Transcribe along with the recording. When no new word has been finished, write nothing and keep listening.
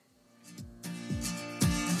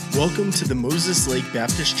Welcome to the Moses Lake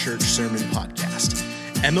Baptist Church Sermon Podcast.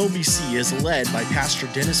 MLBC is led by Pastor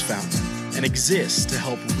Dennis Fountain and exists to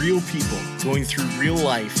help real people going through real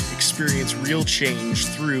life experience real change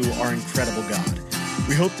through our incredible God.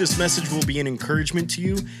 We hope this message will be an encouragement to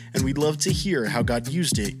you, and we'd love to hear how God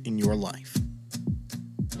used it in your life.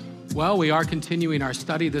 Well, we are continuing our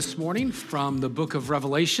study this morning from the book of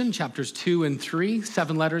Revelation, chapters 2 and 3,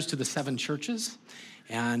 7 letters to the 7 churches.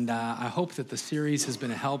 And I hope that the series has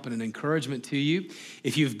been a help and an encouragement to you.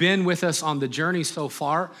 If you've been with us on the journey so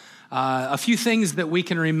far, a few things that we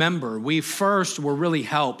can remember. We first were really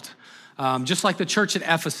helped, just like the church at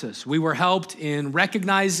Ephesus. We were helped in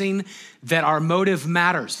recognizing that our motive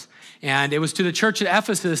matters. And it was to the church at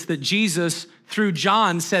Ephesus that Jesus, through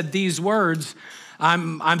John, said these words,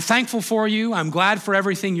 I'm thankful for you. I'm glad for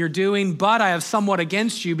everything you're doing, but I have somewhat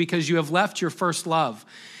against you because you have left your first love.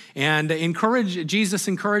 And Jesus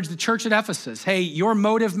encouraged the church at Ephesus, hey, your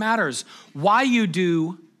motive matters. Why you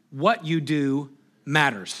do what you do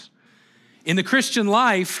matters. In the Christian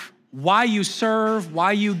life, why you serve,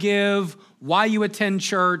 why you give, why you attend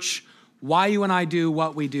church, why you and I do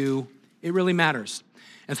what we do, it really matters.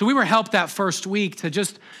 And so we were helped that first week to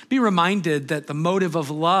just be reminded that the motive of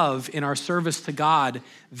love in our service to God,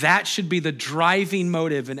 that should be the driving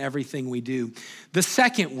motive in everything we do. The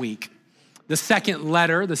second week, the second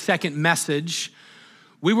letter, the second message,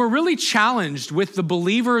 we were really challenged with the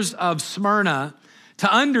believers of Smyrna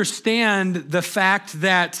to understand the fact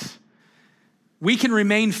that we can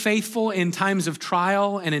remain faithful in times of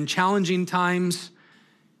trial and in challenging times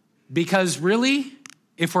because really,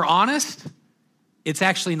 if we're honest, it's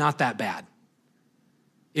actually not that bad.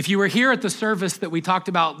 If you were here at the service that we talked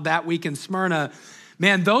about that week in Smyrna,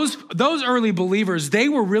 man, those early believers, they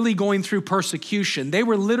were really going through persecution. They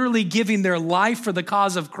were literally giving their life for the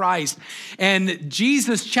cause of Christ. And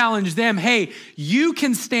Jesus challenged them, hey, you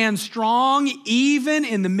can stand strong even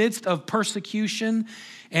in the midst of persecution.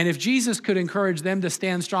 And if Jesus could encourage them to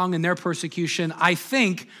stand strong in their persecution, I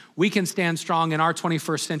think we can stand strong in our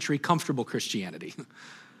 21st century comfortable Christianity.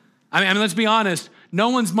 I mean, let's be honest. No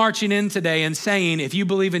one's marching in today and saying, if you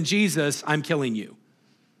believe in Jesus, I'm killing you.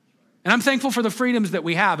 And I'm thankful for the freedoms that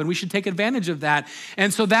we have, and we should take advantage of that.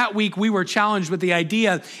 And so that week, we were challenged with the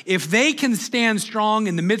idea, if they can stand strong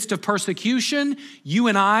in the midst of persecution, you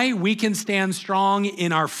and I, we can stand strong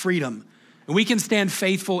in our freedom. And we can stand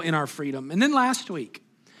faithful in our freedom. And then last week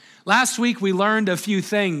we learned a few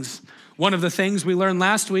things. One of the things we learned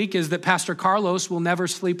last week is that Pastor Carlos will never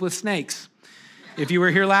sleep with snakes. If you were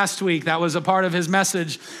here last week, that was a part of his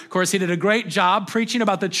message. Of course, he did a great job preaching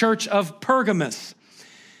about the church of Pergamos.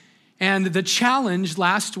 And the challenge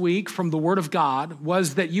last week from the Word of God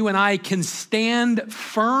was that you and I can stand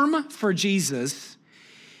firm for Jesus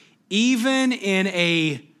even in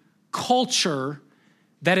a culture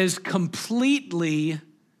that is completely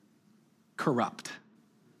corrupt.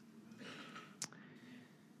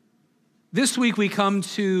 This week we come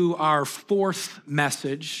to our fourth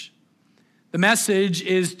message. The message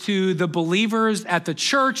is to the believers at the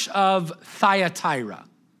church of Thyatira.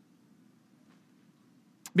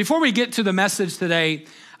 Before we get to the message today,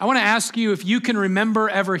 I want to ask you if you can remember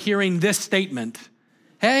ever hearing this statement.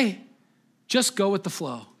 Hey, just go with the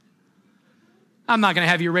flow. I'm not going to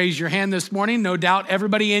have you raise your hand this morning. No doubt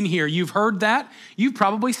everybody in here, you've heard that. You've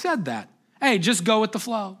probably said that. Hey, just go with the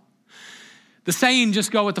flow. The saying, just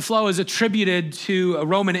go with the flow, is attributed to a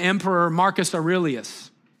Roman emperor, Marcus Aurelius.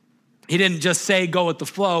 He didn't just say go with the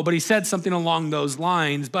flow, but he said something along those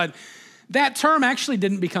lines. But that term actually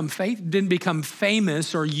didn't become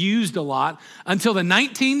famous or used a lot until the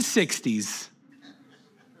 1960s.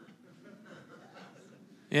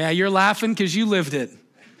 Yeah, you're laughing because you lived it.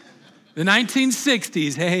 The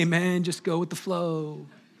 1960s, hey man, just go with the flow.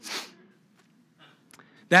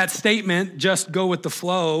 That statement, just go with the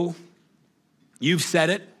flow, you've said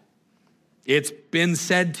it. It's been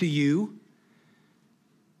said to you.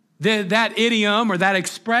 That idiom or that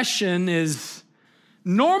expression is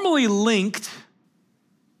normally linked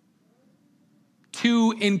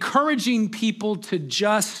to encouraging people to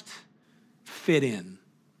just fit in.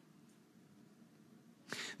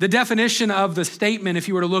 The definition of the statement, if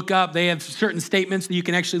you were to look up, they have certain statements that you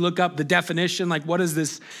can actually look up the definition, like what does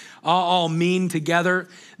this all mean together?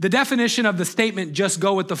 The definition of the statement, just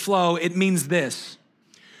go with the flow, it means this: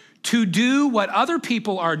 to do what other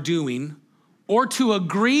people are doing or to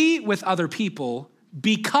agree with other people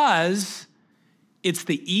because it's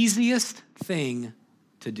the easiest thing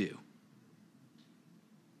to do.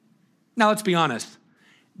 Now, let's be honest.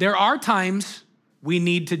 There are times we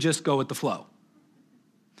need to just go with the flow.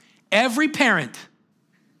 Every parent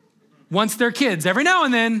wants their kids every now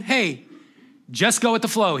and then, hey, Just go with the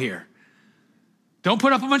flow here. Don't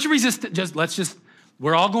put up a bunch of resistance.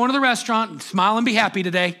 We're all going to the restaurant, smile and be happy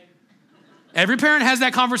today. Every parent has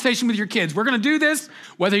that conversation with your kids. We're going to do this,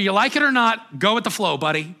 whether you like it or not, go with the flow,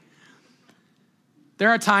 buddy. There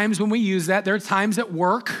are times when we use that. There are times at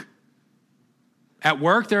work. At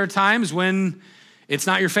work, there are times when it's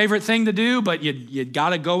not your favorite thing to do, but you got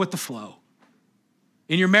to go with the flow.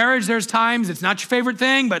 In your marriage, there's times it's not your favorite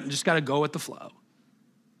thing, but you just got to go with the flow.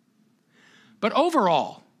 But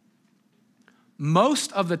overall,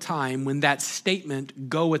 most of the time when that statement,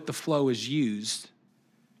 go with the flow, is used,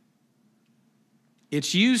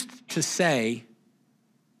 it's used to say,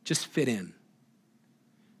 just fit in.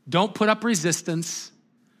 Don't put up resistance.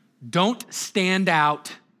 Don't stand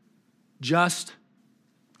out. Just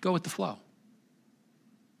go with the flow.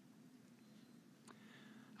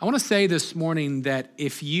 I want to say this morning that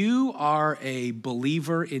if you are a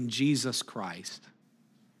believer in Jesus Christ,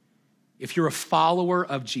 if you're a follower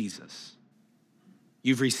of Jesus,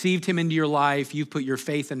 you've received him into your life, you've put your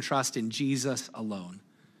faith and trust in Jesus alone,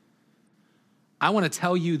 I want to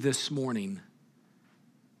tell you this morning,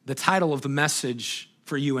 the title of the message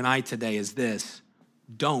for you and I today is this: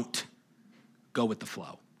 don't go with the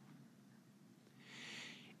flow.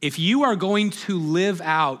 If you are going to live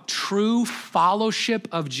out true fellowship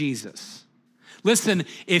of Jesus, listen,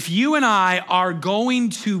 if you and I are going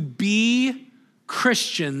to be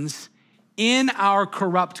Christians in our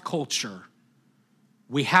corrupt culture,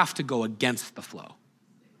 we have to go against the flow.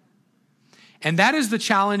 And that is the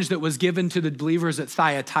challenge that was given to the believers at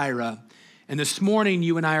Thyatira. And this morning,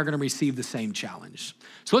 you and I are going to receive the same challenge.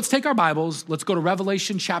 So let's take our Bibles. Let's go to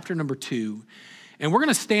Revelation chapter number 2. And we're going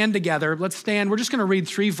to stand together. Let's stand. We're just going to read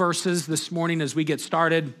 3 verses this morning as we get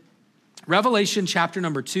started. Revelation chapter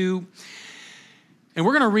number 2. And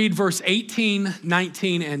we're going to read verse 18,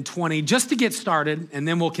 19, and 20 just to get started, and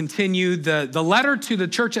then we'll continue. The letter to the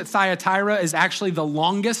church at Thyatira is actually the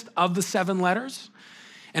longest of the 7 letters.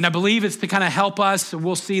 And I believe it's to kind of help us,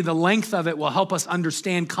 we'll see the length of it will help us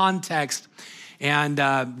understand context and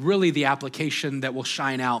really the application that will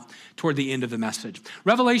shine out toward the end of the message.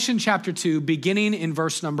 Revelation chapter 2, beginning in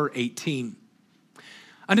verse number 18.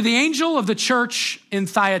 Unto the angel of the church in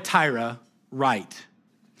Thyatira write,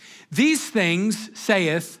 these things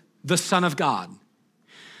saith the Son of God,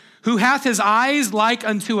 who hath his eyes like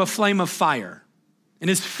unto a flame of fire, and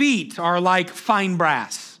his feet are like fine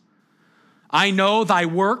brass. I know thy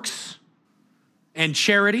works, and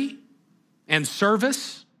charity, and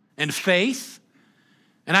service, and faith,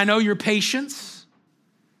 and I know your patience,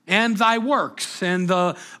 and thy works, and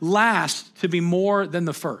the last to be more than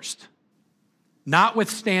the first.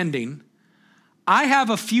 Notwithstanding, I have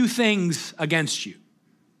a few things against you,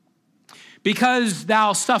 because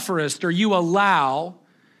thou sufferest, or you allow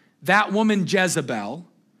that woman Jezebel,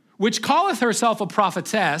 which calleth herself a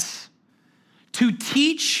prophetess, to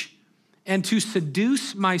teach and to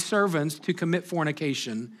seduce my servants to commit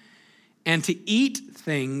fornication and to eat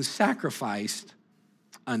things sacrificed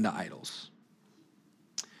unto idols.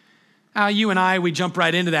 Now, you and I, we jump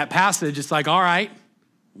right into that passage. It's like, all right,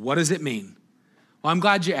 what does it mean? Well, I'm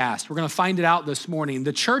glad you asked. We're going to find it out this morning.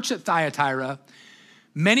 The church at Thyatira,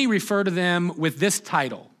 many refer to them with this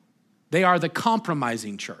title. They are the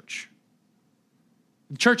compromising church.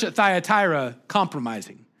 The church at Thyatira,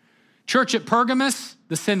 compromising. Church at Pergamos,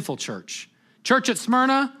 the sinful church. Church at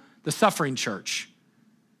Smyrna, the suffering church.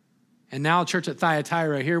 And now church at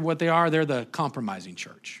Thyatira, here what they are, they're the compromising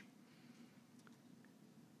church.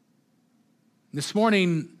 This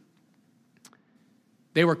morning,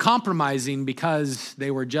 they were compromising because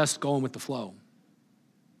they were just going with the flow.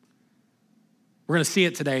 We're going to see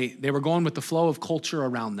it today. They were going with the flow of culture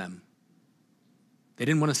around them. They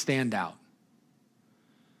didn't want to stand out.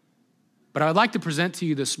 But I would like to present to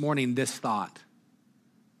you this morning this thought.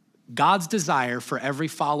 God's desire for every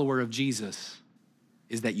follower of Jesus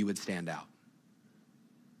is that you would stand out.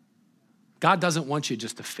 God doesn't want you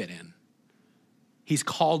just to fit in. He's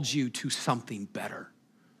called you to something better.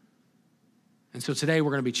 And so today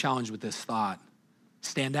we're going to be challenged with this thought.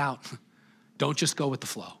 Stand out. Don't just go with the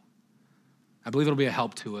flow. I believe it'll be a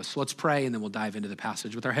help to us. So let's pray and then we'll dive into the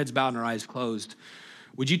passage. With our heads bowed and our eyes closed,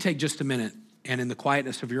 would you take just a minute and in the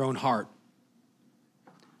quietness of your own heart,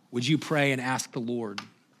 would you pray and ask the Lord?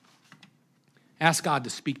 Ask God to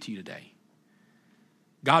speak to you today.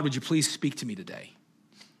 God, would you please speak to me today?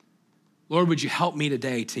 Lord, would you help me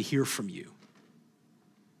today to hear from you?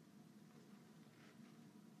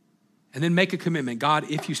 And then make a commitment.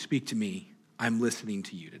 God, if you speak to me, I'm listening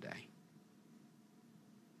to you today.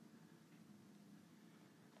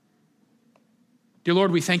 Dear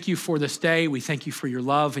Lord, we thank you for this day. We thank you for your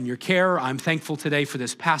love and your care. I'm thankful today for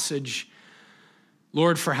this passage.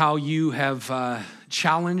 Lord, for how you have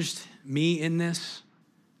challenged me in this.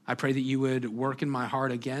 I pray that you would work in my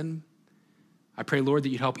heart again. I pray, Lord, that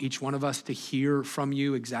you'd help each one of us to hear from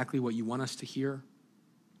you exactly what you want us to hear.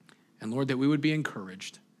 And Lord, that we would be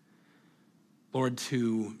encouraged, Lord,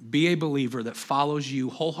 to be a believer that follows you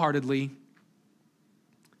wholeheartedly,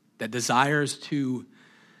 that desires to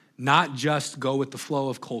not just go with the flow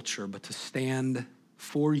of culture, but to stand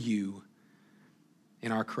for you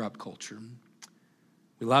in our corrupt culture.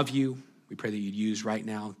 We love you. We pray that you'd use right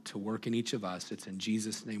now to work in each of us. It's in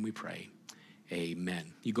Jesus' name we pray.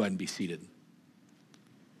 Amen. You go ahead and be seated.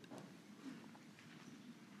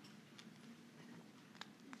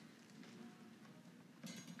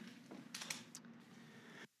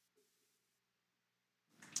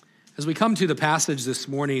 As we come to the passage this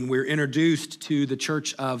morning, we're introduced to the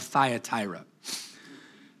church of Thyatira.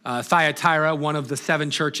 Thyatira, one of the 7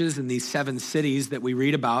 churches in these 7 cities that we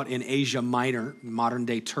read about in Asia Minor,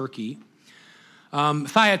 modern-day Turkey.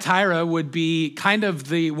 Thyatira would be kind of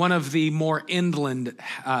one of the more inland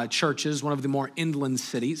churches, one of the more inland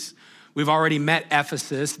cities. We've already met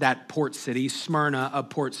Ephesus, that port city, Smyrna, a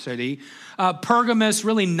port city. Pergamus,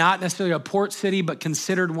 really not necessarily a port city, but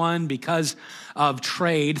considered one because of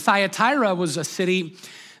trade. Thyatira was a city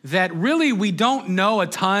that really we don't know a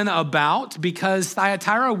ton about because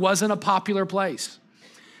Thyatira wasn't a popular place.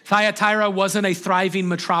 Thyatira wasn't a thriving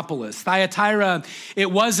metropolis. Thyatira,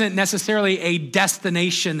 it wasn't necessarily a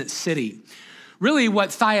destination city. Really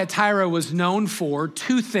what Thyatira was known for,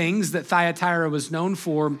 2 things that Thyatira was known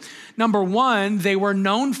for. Number 1, they were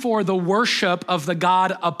known for the worship of the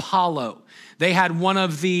god Apollo. They had one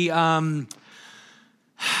of the,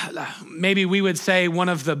 maybe we would say one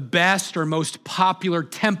of the best or most popular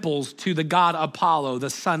temples to the god Apollo, the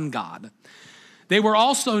sun god. They were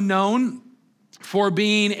also known for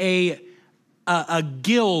being a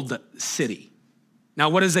guild city. Now,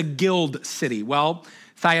 what is a guild city? Well,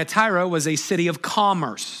 Thyatira was a city of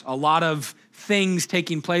commerce, a lot of things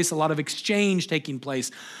taking place, a lot of exchange taking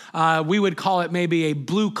place. We would call it maybe a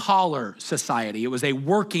blue-collar society. It was a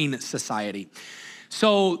working society.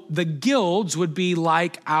 So the guilds would be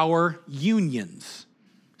like our unions.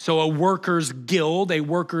 So a workers' guild, a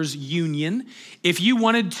workers' union. If you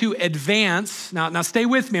wanted to advance, now stay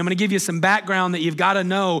with me. I'm going to give you some background that you've got to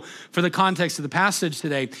know for the context of the passage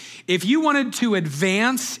today. If you wanted to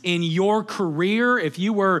advance in your career, if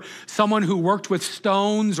you were someone who worked with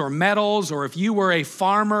stones or metals, or if you were a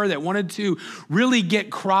farmer that wanted to really get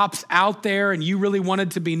crops out there and you really wanted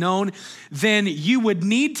to be known, then you would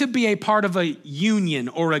need to be a part of a union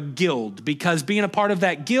or a guild, because being a part of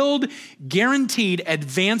that guild guaranteed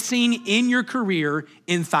advancing in your career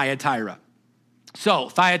in Thyatira. So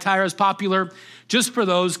Thyatira is popular just for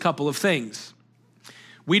those couple of things.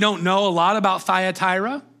 We don't know a lot about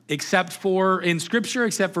Thyatira except for in Scripture,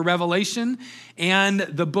 except for Revelation and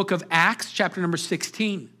the book of Acts, chapter number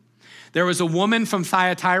 16. There was a woman from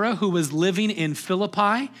Thyatira who was living in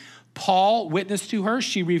Philippi. Paul witnessed to her.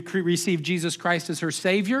 She received Jesus Christ as her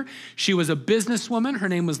Savior. She was a businesswoman. Her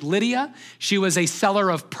name was Lydia. She was a seller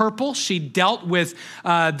of purple. She dealt with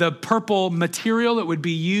the purple material that would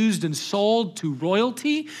be used and sold to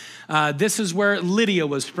royalty. This is where Lydia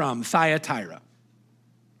was from, Thyatira.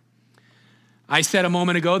 I said a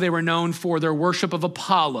moment ago they were known for their worship of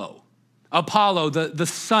Apollo. Apollo, the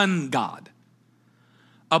sun god.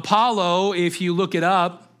 Apollo, if you look it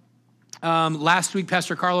up, last week,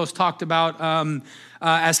 Pastor Carlos talked about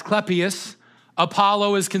Asclepius.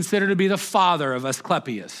 Apollo is considered to be the father of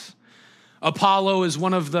Asclepius. Apollo is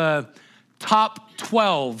one of the top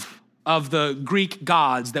 12 of the Greek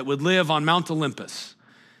gods that would live on Mount Olympus.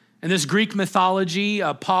 In this Greek mythology,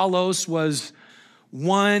 Apollos was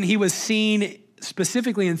one, he was seen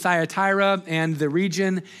specifically in Thyatira and the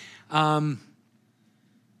region.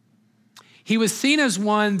 He was seen as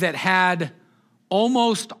one that had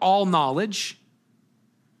almost all knowledge.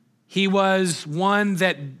 He was one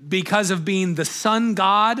that, because of being the sun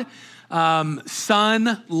god,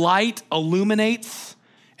 sun light illuminates.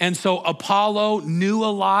 And so Apollo knew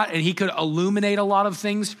a lot and he could illuminate a lot of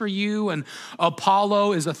things for you. And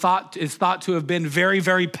Apollo is thought to have been very,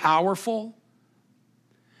 very powerful.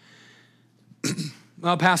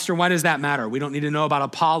 Well, Pastor, why does that matter? We don't need to know about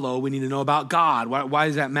Apollo. We need to know about God. Why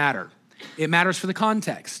does that matter? It matters for the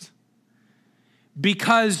context.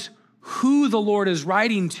 Because who the Lord is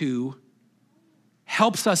writing to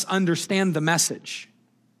helps us understand the message.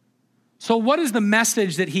 So what is the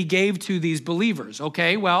message that he gave to these believers?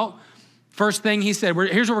 Okay, well, first thing he said,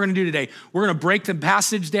 here's what we're going to do today. We're going to break the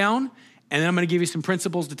passage down, and then I'm going to give you some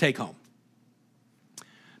principles to take home.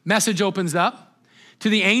 Message opens up. To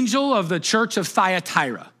the angel of the church of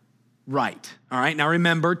Thyatira, write. All right, now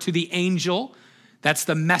remember, to the angel, that's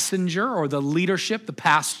the messenger or the leadership, the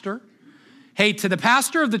pastor. Hey, to the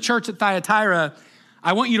pastor of the church at Thyatira,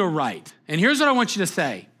 I want you to write. And here's what I want you to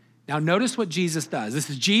say. Now notice what Jesus does. This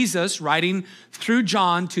is Jesus writing through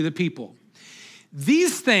John to the people.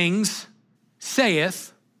 These things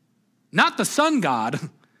saith, not the Son God,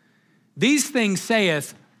 these things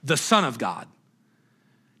saith the Son of God.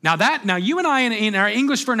 Now you and I in our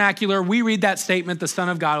English vernacular, we read that statement, the Son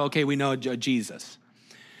of God, okay, we know Jesus.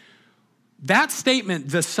 That statement,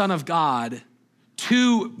 the Son of God,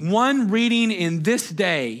 to one reading in this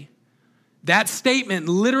day, that statement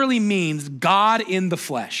literally means God in the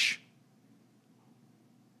flesh.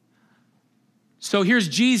 So here's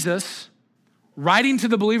Jesus writing to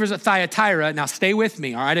the believers at Thyatira. Now stay with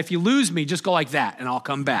me, all right? If you lose me, just go like that and I'll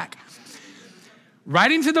come back.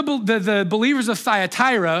 Writing to the believers of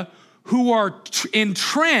Thyatira who are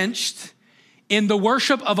entrenched in the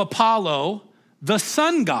worship of Apollo, the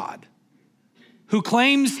sun god, who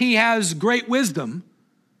claims he has great wisdom.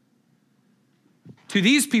 To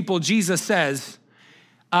these people, Jesus says,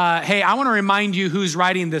 hey, I want to remind you who's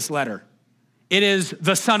writing this letter. It is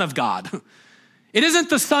the Son of God. It isn't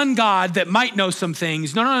the sun god that might know some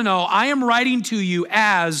things. No. I am writing to you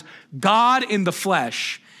as God in the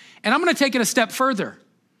flesh. And I'm going to take it a step further.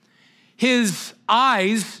 His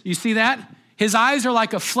eyes, you see that? His eyes are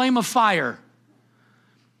like a flame of fire.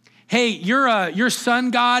 Hey, your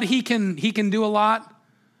sun God, he can do a lot.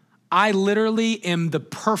 I literally am the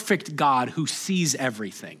perfect God who sees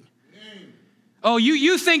everything. Oh,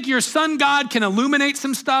 you think your sun God can illuminate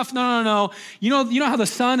some stuff? No. You know how the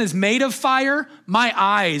sun is made of fire? My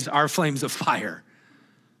eyes are flames of fire.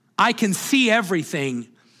 I can see everything.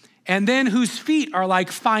 And then whose feet are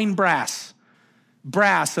like fine brass.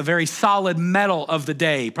 Brass, a very solid metal of the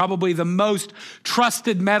day, probably the most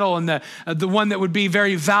trusted metal and the one that would be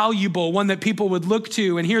very valuable, one that people would look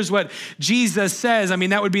to. And here's what Jesus says. I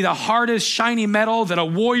mean, that would be the hardest shiny metal that a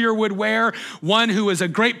warrior would wear, one who is a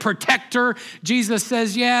great protector. Jesus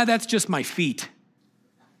says, yeah, that's just my feet.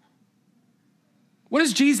 What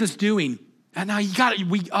is Jesus doing? And now you got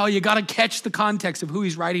to catch the context of who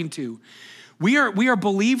he's writing to. We are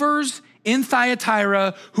believers in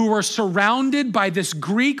Thyatira who are surrounded by this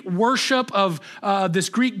Greek worship of this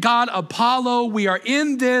Greek god Apollo. We are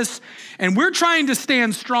in this and we're trying to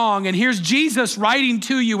stand strong. And here's Jesus writing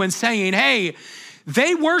to you and saying, hey,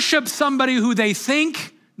 they worship somebody who they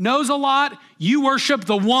think knows a lot. You worship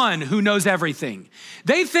the one who knows everything.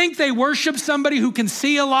 They think they worship somebody who can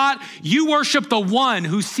see a lot. You worship the one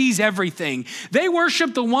who sees everything. They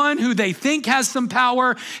worship the one who they think has some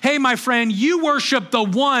power. Hey, my friend, you worship the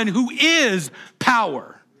one who is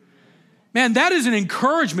power. Man, that is an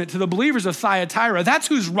encouragement to the believers of Thyatira. That's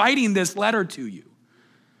who's writing this letter to you.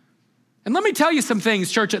 And let me tell you some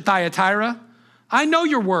things, church at Thyatira. I know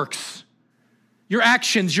your works, your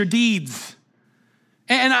actions, your deeds.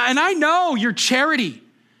 And I know your charity.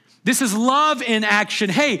 This is love in action.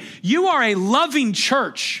 Hey, you are a loving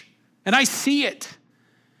church, and I see it.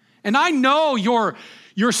 And I know your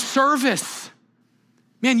service.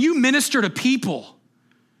 Man, you minister to people.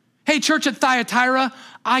 Hey, church at Thyatira,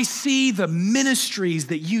 I see the ministries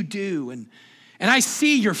that you do, and I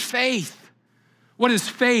see your faith. What is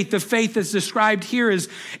faith? The faith that's described here is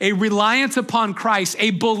a reliance upon Christ,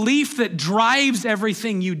 a belief that drives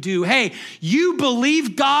everything you do. Hey, you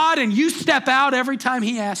believe God and you step out every time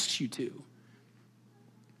he asks you to.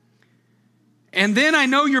 And then I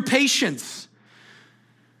know your patience.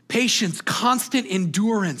 Patience, constant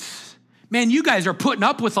endurance. Man, you guys are putting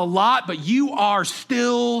up with a lot, but you are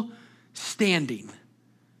still standing.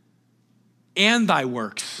 And thy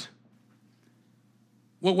works.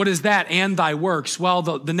 What is that? And thy works. Well,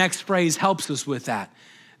 the next phrase helps us with that.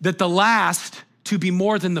 That the last to be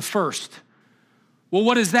more than the first. Well,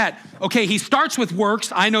 what is that? Okay, he starts with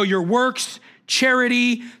works. I know your works,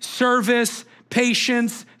 charity, service,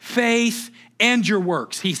 patience, faith, and your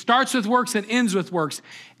works. He starts with works and ends with works.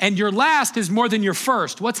 And your last is more than your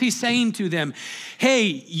first. What's he saying to them? Hey,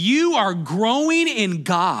 you are growing in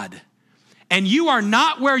God, and you are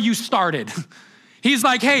not where you started. He's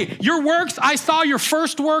like, hey, your works, I saw your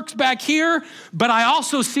first works back here, but I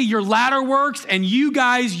also see your latter works, and you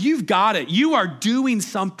guys, you've got it. You are doing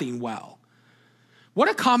something well. What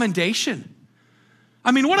a commendation.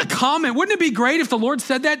 I mean, what a comment. Wouldn't it be great if the Lord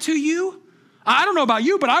said that to you? I don't know about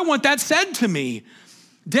you, but I want that said to me.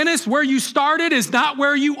 Dennis, where you started is not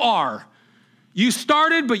where you are. You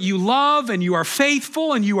started, but you love and you are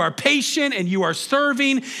faithful and you are patient and you are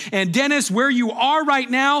serving. And Dennis, where you are right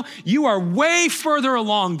now, you are way further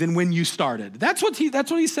along than when you started. That's what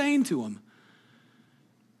he's saying to him.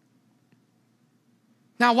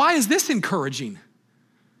 Now, why is this encouraging?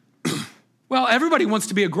 Well, everybody wants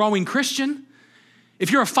to be a growing Christian.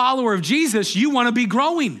 If you're a follower of Jesus, you want to be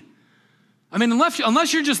growing. I mean,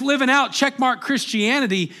 unless you're just living out checkmark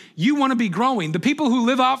Christianity, you want to be growing. The people who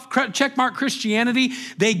live off checkmark Christianity,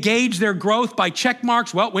 they gauge their growth by check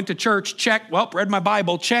marks. Well, went to church, check. Well, read my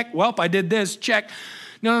Bible, check. Well, I did this, check.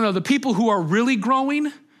 No. The people who are really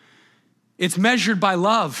growing, it's measured by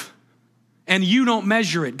love. And you don't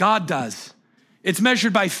measure it, God does. It's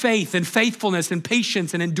measured by faith and faithfulness and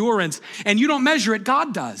patience and endurance. And you don't measure it,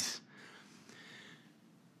 God does.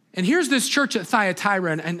 And here's this church at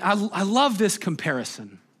Thyatira, and I love this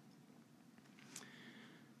comparison.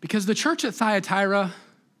 Because the church at Thyatira,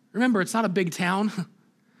 remember, it's not a big town.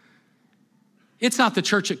 It's not the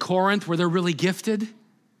church at Corinth where they're really gifted.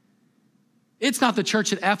 It's not the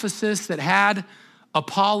church at Ephesus that had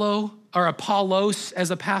Apollos as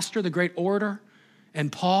a pastor, the great orator,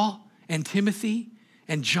 and Paul and Timothy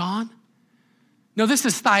and John. No, this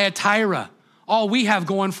is Thyatira. All we have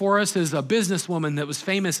going for us is a businesswoman that was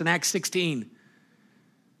famous in Acts 16.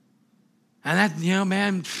 And that,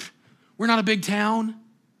 man, we're not a big town.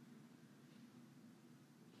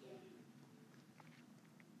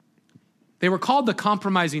 They were called the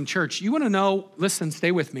compromising church. You want to know, listen,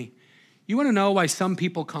 stay with me. You want to know why some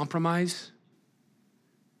people compromise?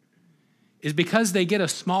 Is because they get a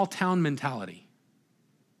small town mentality.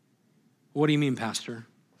 What do you mean, Pastor?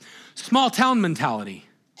 Small town mentality.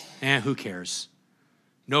 Who cares?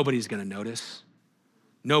 Nobody's going to notice.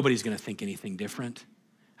 Nobody's going to think anything different.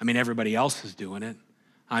 I mean, everybody else is doing it.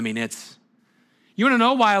 You want to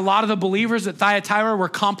know why a lot of the believers at Thyatira were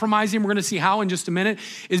compromising? We're going to see how in just a minute.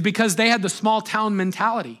 Is because they had the small town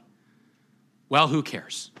mentality. Well, who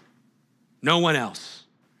cares? No one else.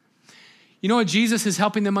 You know what Jesus is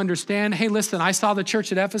helping them understand? Hey, listen, I saw the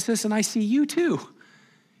church at Ephesus and I see you too.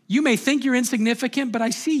 You may think you're insignificant, but I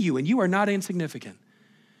see you and you are not insignificant.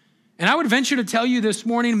 And I would venture to tell you this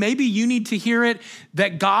morning, maybe you need to hear it,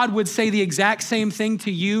 that God would say the exact same thing to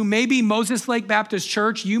you. Maybe Moses Lake Baptist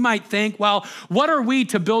Church, you might think, well, what are we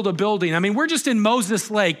to build a building? I mean, we're just in Moses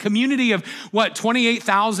Lake, community of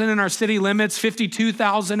 28,000 in our city limits,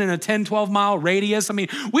 52,000 in a 10, 12 mile radius. I mean,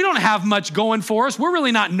 we don't have much going for us. We're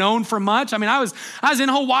really not known for much. I mean, I was in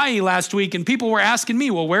Hawaii last week and people were asking me,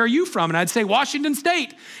 well, where are you from? And I'd say Washington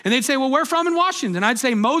State. And they'd say, well, where from in Washington? I'd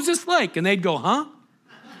say Moses Lake. And they'd go, huh?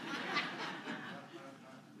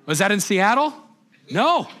 Was that in Seattle?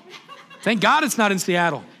 No. Thank God it's not in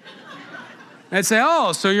Seattle. I'd say,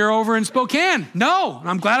 oh, so you're over in Spokane. No,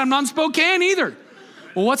 I'm glad I'm not in Spokane either.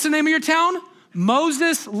 Well, what's the name of your town?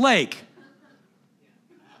 Moses Lake.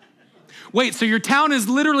 Wait, so your town is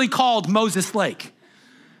literally called Moses Lake.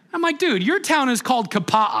 I'm like, dude, your town is called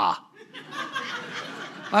Kapa'a.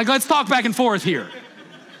 Let's talk back and forth here.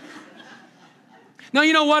 Now,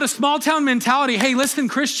 you know what? A small town mentality, hey, listen,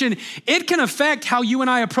 Christian, it can affect how you and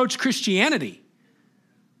I approach Christianity.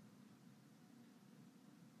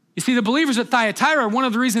 You see, the believers at Thyatira, one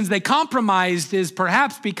of the reasons they compromised is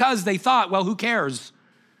perhaps because they thought, well, who cares?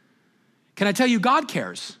 Can I tell you, God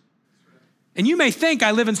cares? And you may think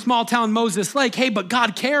I live in small town Moses Lake. Hey, but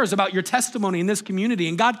God cares about your testimony in this community,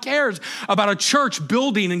 and God cares about a church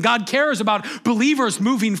building, and God cares about believers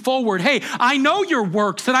moving forward. Hey, I know your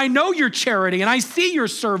works, and I know your charity, and I see your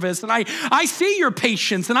service, and I see your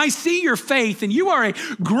patience, and I see your faith, and you are a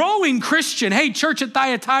growing Christian. Hey, church at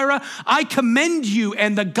Thyatira, I commend you,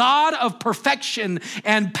 and the God of perfection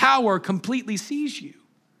and power completely sees you.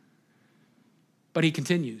 But he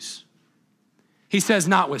continues. He says,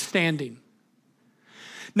 notwithstanding,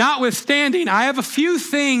 I have a few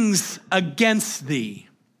things against thee.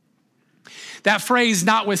 That phrase,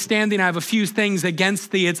 notwithstanding, I have a few things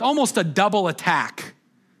against thee, it's almost a double attack.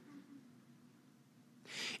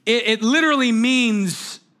 It literally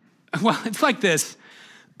means, well, it's like this.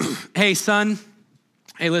 Hey, son,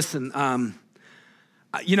 hey, listen, I'm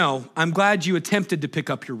glad you attempted to pick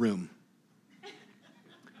up your room.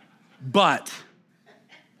 But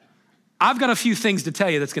I've got a few things to tell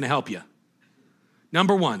you that's going to help you.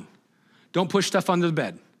 Number one, don't push stuff under the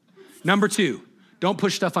bed. Number two, don't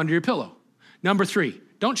push stuff under your pillow. Number three,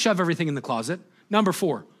 don't shove everything in the closet. Number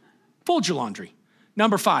four, fold your laundry.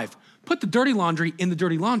 Number five, put the dirty laundry in the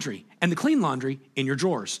dirty laundry and the clean laundry in your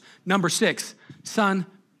drawers. Number six, son,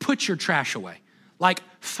 put your trash away. Like,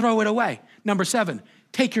 throw it away. Number seven,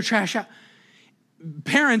 take your trash out.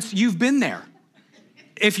 Parents, you've been there.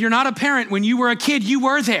 If you're not a parent, when you were a kid, you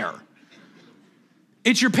were there.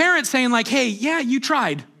 It's your parents saying like, hey, yeah, you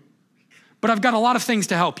tried, but I've got a lot of things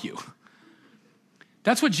to help you.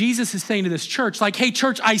 That's what Jesus is saying to this church. Like, hey,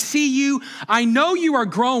 church, I see you. I know you are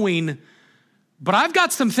growing, but I've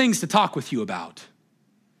got some things to talk with you about.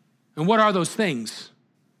 And what are those things?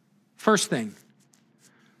 First thing,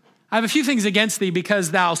 I have a few things against thee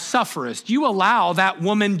because thou sufferest. You allow that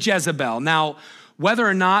woman Jezebel. Now, whether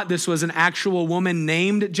or not this was an actual woman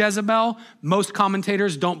named Jezebel, most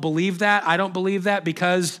commentators don't believe that. I don't believe that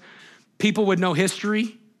because people would know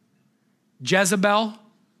history. Jezebel,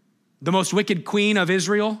 the most wicked queen of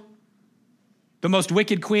Israel, the most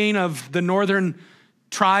wicked queen of the northern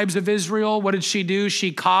tribes of Israel. What did she do?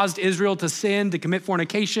 She caused Israel to sin, to commit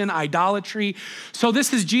fornication, idolatry. So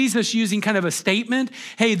this is Jesus using kind of a statement.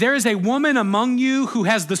 Hey, there is a woman among you who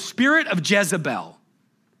has the spirit of Jezebel.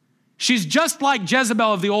 She's just like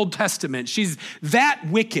Jezebel of the Old Testament. She's that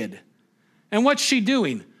wicked. And what's she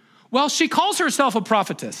doing? Well, she calls herself a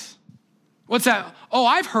prophetess. What's that? Oh,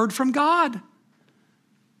 I've heard from God.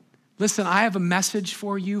 Listen, I have a message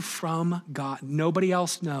for you from God. Nobody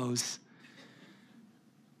else knows.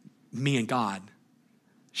 Me and God.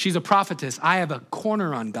 She's a prophetess. I have a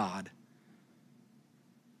corner on God.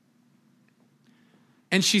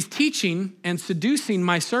 And she's teaching and seducing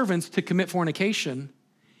my servants to commit fornication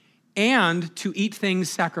and to eat things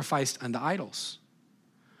sacrificed unto idols.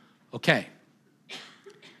 Okay.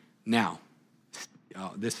 Now,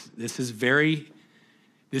 this is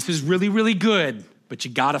really, really good, but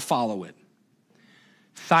you got to follow it.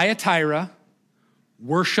 Thyatira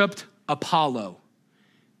worshiped Apollo.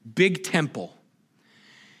 Big temple.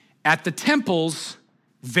 At the temples,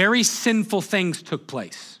 very sinful things took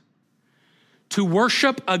place. To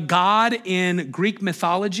worship a god in Greek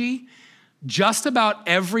mythology, just about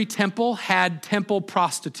every temple had temple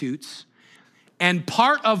prostitutes, and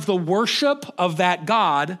part of the worship of that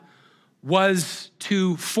god was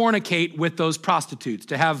to fornicate with those prostitutes,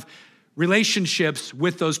 to have relationships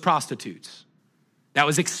with those prostitutes. That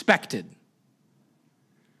was expected.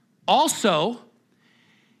 Also,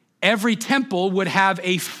 every temple would have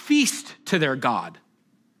a feast to their god.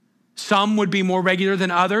 Some would be more regular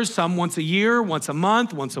than others. Some once a year, once a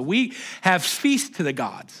month, once a week, have feasts to the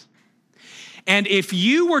gods. And if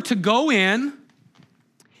you were to go in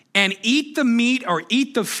and eat the meat or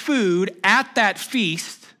eat the food at that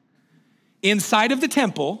feast inside of the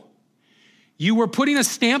temple, you were putting a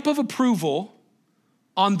stamp of approval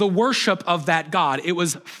on the worship of that god. It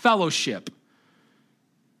was fellowship.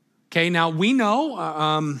 Okay, now we know,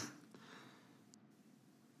 all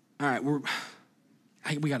right,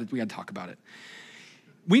 we got to talk about it.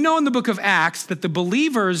 We know in the book of Acts that the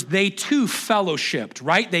believers, they too fellowshipped,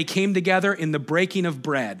 right? They came together in the breaking of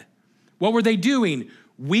bread. What were they doing?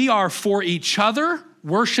 We are for each other,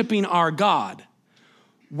 worshiping our God.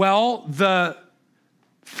 Well, the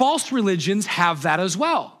false religions have that as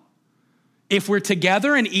well. If we're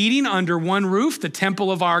together and eating under one roof, the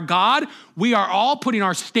temple of our God, we are all putting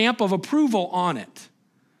our stamp of approval on it.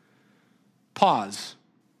 Pause.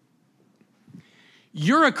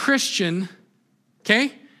 You're a Christian,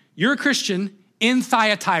 okay? You're a Christian in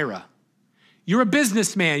Thyatira. You're a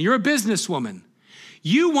businessman. You're a businesswoman.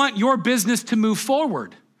 You want your business to move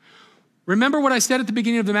forward. Remember what I said at the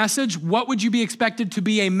beginning of the message? What would you be expected to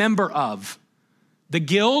be a member of? The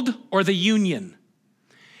guild or the union?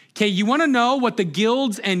 Okay, you want to know what the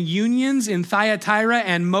guilds and unions in Thyatira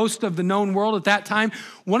and most of the known world at that time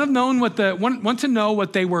want to know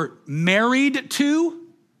what they were married to?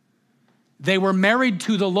 They were married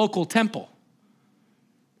to the local temple.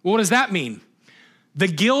 Well, what does that mean? The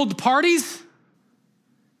guild parties,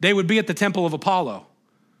 they would be at the temple of Apollo.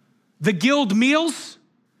 The guild meals,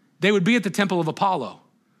 they would be at the temple of Apollo.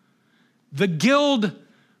 The guild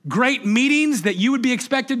great meetings that you would be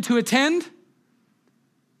expected to attend,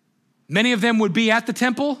 many of them would be at the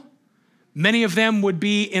temple. Many of them would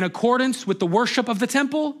be in accordance with the worship of the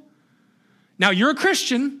temple. Now, you're a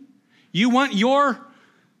Christian. You want your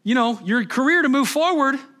career to move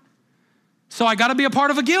forward. So I got to be a part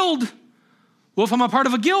of a guild. Well, if I'm a part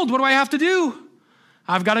of a guild, what do I have to do?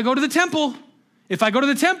 I've got to go to the temple. If I go to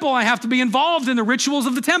the temple, I have to be involved in the rituals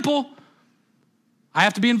of the temple. I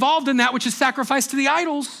have to be involved in that which is sacrificed to the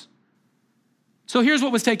idols. So here's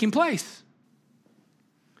what was taking place.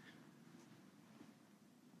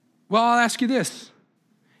 Well, I'll ask you this.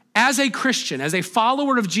 As a Christian, as a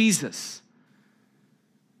follower of Jesus,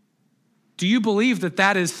 do you believe that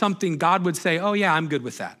that is something God would say, oh yeah, I'm good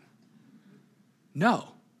with that? No.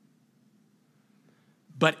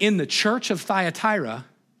 But in the church of Thyatira,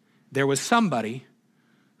 there was somebody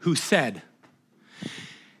who said,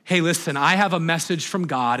 hey, listen, I have a message from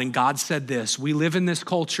God, and God said this. We live in this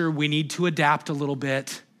culture. We need to adapt a little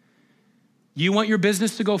bit. You want your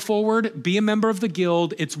business to go forward? Be a member of the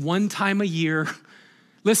guild. It's one time a year.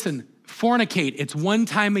 Listen, fornicate. It's one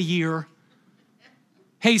time a year.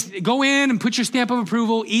 Hey, go in and put your stamp of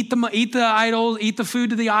approval, eat the idols, eat the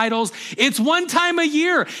food to the idols. It's one time a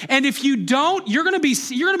year. And if you don't, you're gonna be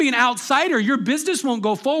an outsider. Your business won't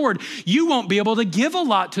go forward. You won't be able to give a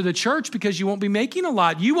lot to the church because you won't be making a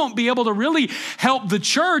lot. You won't be able to really help the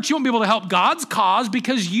church. You won't be able to help God's cause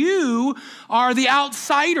because you are the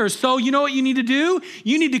outsider. So you know what you need to do?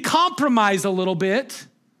 You need to compromise a little bit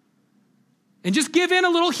and just give in a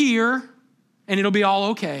little here and it'll be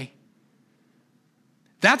all okay.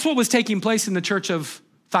 That's what was taking place in the church of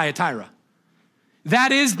Thyatira.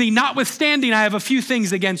 That is the notwithstanding, I have a few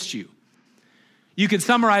things against you. You could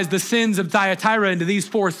summarize the sins of Thyatira into these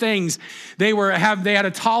 4 things. They had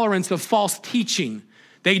a tolerance of false teaching.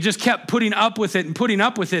 They just kept putting up with it and putting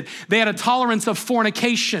up with it. They had a tolerance of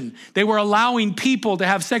fornication. They were allowing people to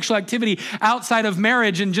have sexual activity outside of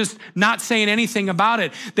marriage and just not saying anything about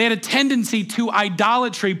it. They had a tendency to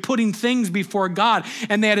idolatry, putting things before God.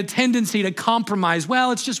 And they had a tendency to compromise.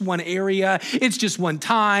 Well, it's just one area. It's just one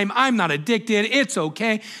time. I'm not addicted. It's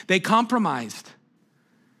okay. They compromised.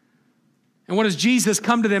 And what does Jesus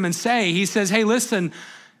come to them and say? He says, hey, listen,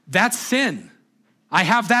 that's sin. I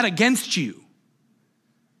have that against you.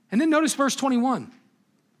 And then notice verse 21.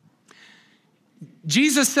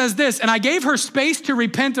 Jesus says this, and I gave her space to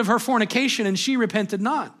repent of her fornication, and she repented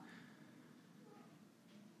not.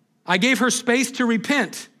 I gave her space to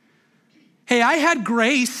repent. Hey, I had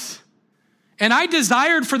grace, and I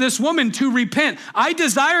desired for this woman to repent. I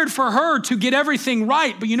desired for her to get everything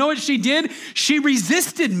right, but you know what she did? She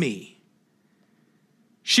resisted me.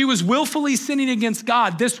 She was willfully sinning against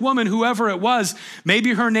God. This woman, whoever it was,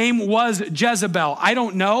 maybe her name was Jezebel. I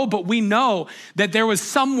don't know, but we know that there was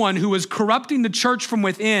someone who was corrupting the church from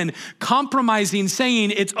within, compromising,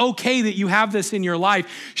 saying it's okay that you have this in your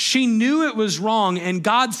life. She knew it was wrong, and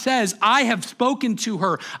God says, I have spoken to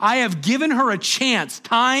her. I have given her a chance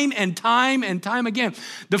time and time and time again.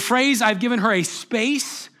 The phrase, I've given her a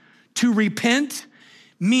space to repent,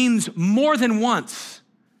 means more than once.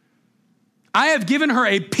 I have given her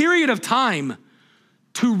a period of time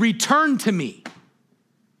to return to me,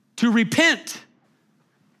 to repent.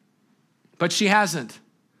 But she hasn't.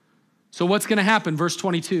 So what's going to happen? Verse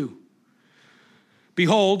 22.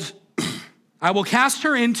 Behold, I will cast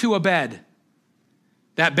her into a bed.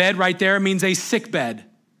 That bed right there means a sick bed.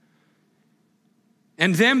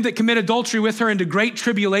 And them that commit adultery with her into great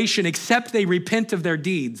tribulation, except they repent of their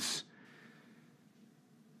deeds.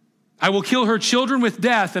 I will kill her children with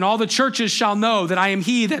death, and all the churches shall know that I am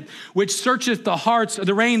he that which searcheth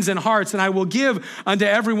the reins and hearts, and I will give unto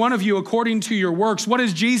every one of you according to your works. What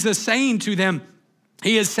is Jesus saying to them?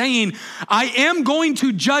 He is saying, I am going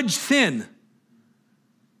to judge sin.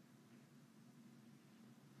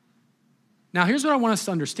 Now, here's what I want us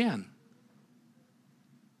to understand.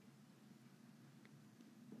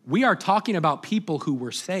 We are talking about people who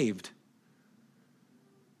were saved.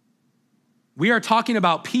 We are talking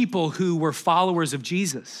about people who were followers of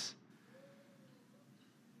Jesus.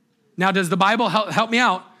 Now, does the Bible help me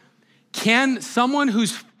out? Can someone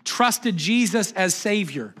who's trusted Jesus as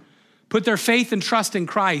Savior, put their faith and trust in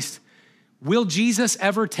Christ, will Jesus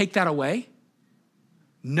ever take that away?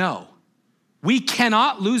 No. We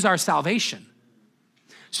cannot lose our salvation.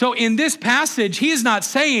 So in this passage, he is not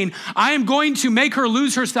saying, I am going to make her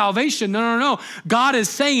lose her salvation. No. God is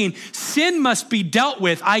saying, sin must be dealt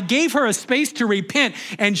with. I gave her a space to repent,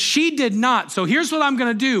 and she did not. So here's what I'm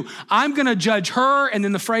going to do. I'm going to judge her, and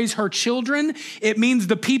then the phrase, her children, it means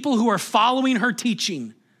the people who are following her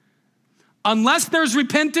teaching. Unless there's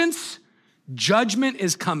repentance, judgment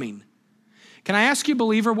is coming. Can I ask you,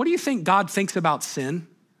 believer, what do you think God thinks about sin?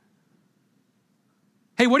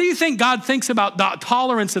 Hey, what do you think God thinks about the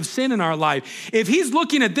tolerance of sin in our life? If he's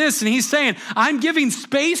looking at this and he's saying, I'm giving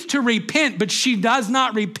space to repent, but she does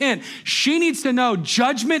not repent, she needs to know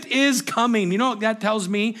judgment is coming. You know what that tells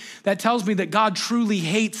me? That tells me that God truly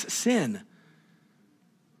hates sin.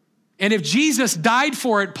 And if Jesus died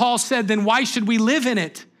for it, Paul said, then why should we live in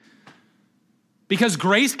it? Because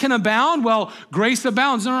grace can abound? Well, grace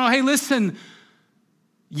abounds. No, hey, listen.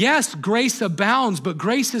 Yes, grace abounds, but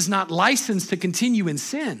grace is not licensed to continue in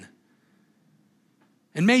sin.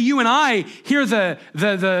 And may you and I hear the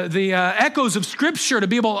echoes of Scripture to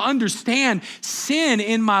be able to understand sin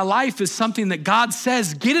in my life is something that God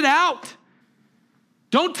says, get it out.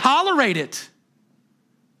 Don't tolerate it.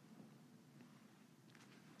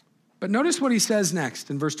 But notice what he says next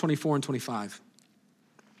in verse 24 and 25.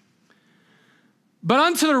 But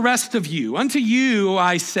unto the rest of you, unto you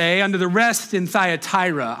I say, unto the rest in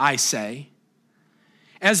Thyatira I say,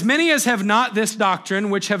 as many as have not this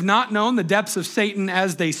doctrine, which have not known the depths of Satan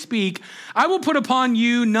as they speak, I will put upon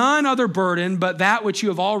you none other burden but that which you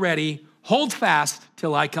have already, hold fast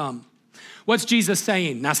till I come. What's Jesus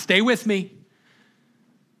saying? Now stay with me.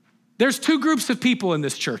 There's two groups of people in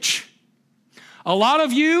this church. A lot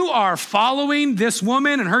of you are following this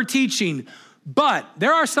woman and her teaching, but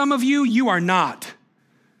there are some of you, you are not.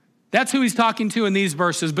 That's who he's talking to in these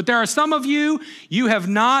verses. But there are some of you, you have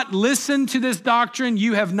not listened to this doctrine.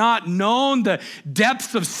 You have not known the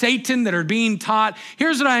depths of Satan that are being taught.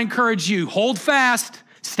 Here's what I encourage you. Hold fast,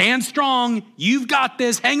 stand strong. You've got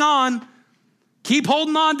this, hang on. Keep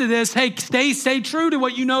holding on to this. Hey, stay true to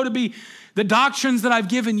what you know to be the doctrines that I've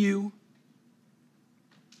given you.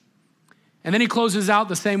 And then he closes out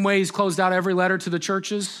the same way he's closed out every letter to the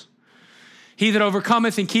churches. He that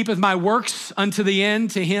overcometh and keepeth my works unto the end,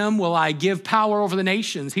 to him will I give power over the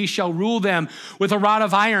nations. He shall rule them with a rod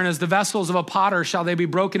of iron, as the vessels of a potter shall they be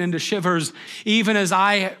broken into shivers, even as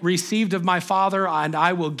I received of my Father, and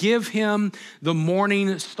I will give him the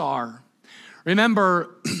morning star.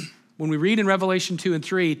 Remember, when we read in Revelation 2 and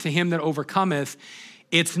 3, to him that overcometh,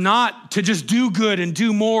 it's not to just do good and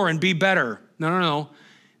do more and be better. No.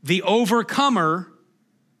 The overcomer,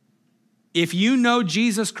 if you know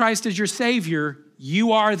Jesus Christ as your Savior,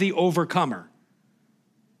 you are the overcomer.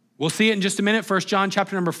 We'll see it in just a minute. 1 John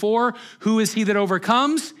chapter number 4. Who is he that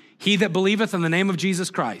overcomes? He that believeth in the name of Jesus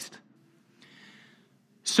Christ.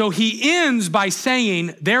 So he ends by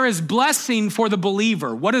saying there is blessing for the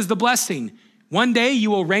believer. What is the blessing? One day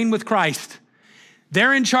you will reign with Christ.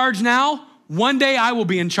 They're in charge now. One day I will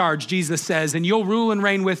be in charge, Jesus says, and you'll rule and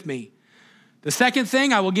reign with me. The second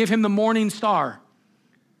thing, I will give him the morning star.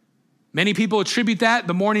 Many people attribute that,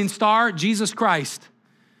 the morning star, Jesus Christ.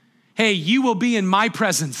 Hey, you will be in my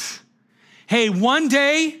presence. Hey, one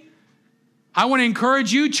day, I want to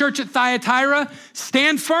encourage you, church at Thyatira,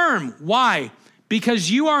 stand firm. Why?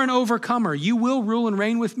 Because you are an overcomer. You will rule and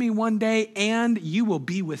reign with me one day, and you will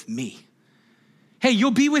be with me. Hey,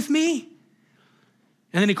 you'll be with me.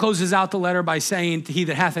 And then he closes out the letter by saying, he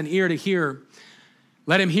that hath an ear to hear,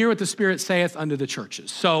 let him hear what the Spirit saith unto the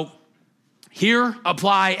churches. So hear,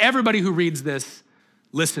 apply. Everybody who reads this,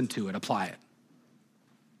 listen to it, apply it.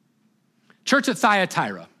 Church at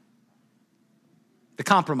Thyatira, the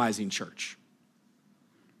compromising church.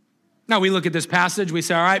 Now we look at this passage, we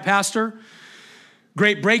say, all right, Pastor,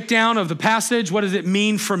 great breakdown of the passage. What does it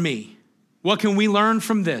mean for me? What can we learn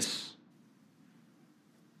from this?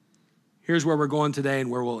 Here's where we're going today and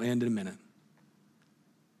where we'll end in a minute.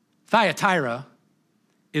 Thyatira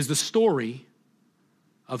is the story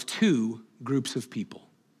of two groups of people.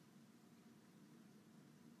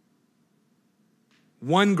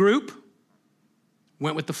 One group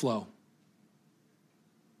went with the flow.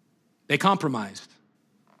 They compromised.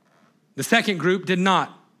 The second group did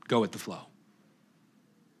not go with the flow.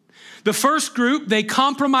 The first group, they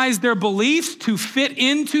compromised their beliefs to fit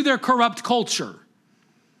into their corrupt culture.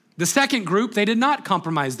 The second group, they did not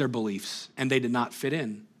compromise their beliefs and they did not fit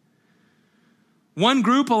in. One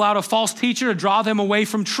group allowed a false teacher to draw them away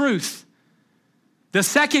from truth. The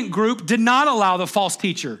second group did not allow the false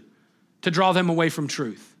teacher to draw them away from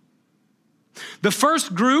truth. The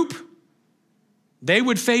first group, they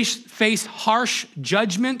would face harsh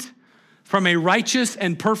judgment from a righteous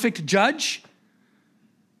and perfect judge.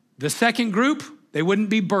 The second group, they wouldn't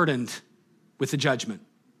be burdened with the judgment.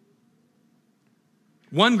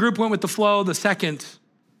 One group went with the flow, the second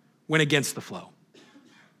went against the flow.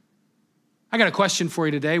 I got a question for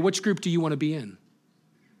you today. Which group do you want to be in?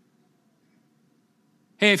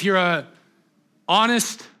 Hey, if you're an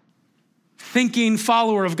honest, thinking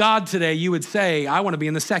follower of God today, you would say, I want to be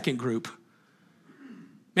in the second group.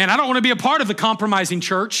 Man, I don't want to be a part of the compromising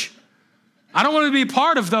church. I don't want to be a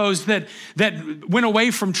part of those that went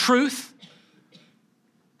away from truth.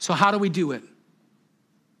 So how do we do it?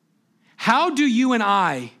 How do you and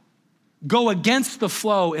I go against the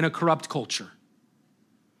flow in a corrupt culture?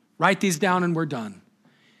 Write these down and we're done.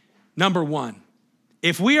 Number one,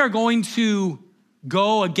 if we are going to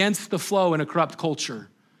go against the flow in a corrupt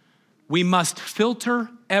culture, we must filter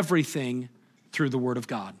everything through the Word of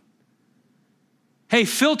God. Hey,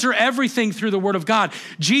 filter everything through the Word of God.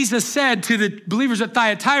 Jesus said to the believers at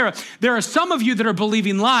Thyatira, there are some of you that are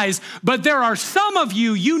believing lies, but there are some of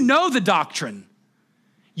you, you know the doctrine.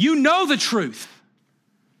 You know the truth.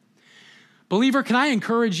 Believer, can I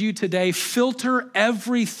encourage you today, filter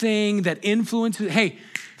everything that influences,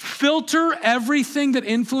 filter everything that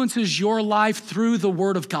influences your life through the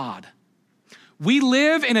Word of God. We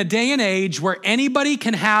live in a day and age where anybody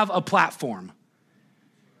can have a platform.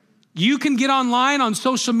 You can get online on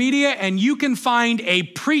social media and you can find a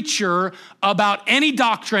preacher about any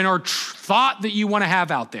doctrine or thought that you want to have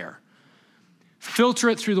out there. Filter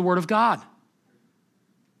it through the Word of God.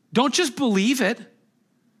 Don't just believe it.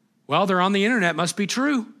 Well, they're on the internet, must be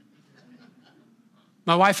true.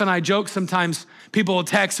 My wife and I joke sometimes, people will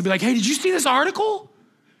text and be like, hey, did you see this article?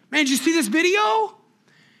 Man, did you see this video?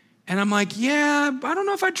 And I'm like, yeah, I don't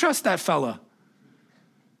know if I trust that fella.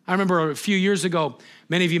 I remember a few years ago,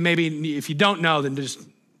 many of you maybe, if you don't know, then just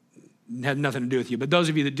had nothing to do with you. But those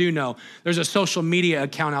of you that do know, there's a social media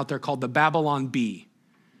account out there called the Babylon Bee.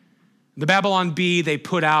 The Babylon Bee, they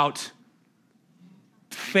put out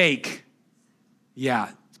fake,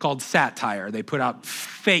 it's called satire. They put out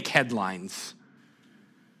fake headlines.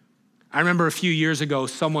 I remember a few years ago,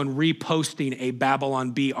 someone reposting a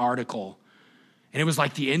Babylon Bee article. And it was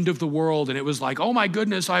like the end of the world. And it was like, oh my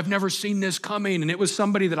goodness, I've never seen this coming. And it was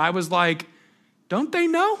somebody that I was like, don't they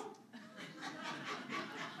know?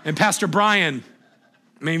 And Pastor Brian,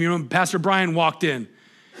 maybe you know, Pastor Brian walked in.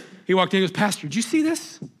 He walked in and goes, Pastor, did you see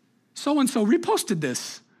this? So-and-so reposted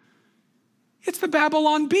this. It's the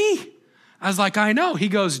Babylon Bee. I was like, I know. He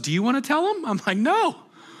goes, do you want to tell him? I'm like, no.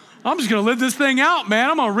 I'm just going to live this thing out, man.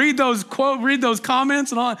 I'm going to read those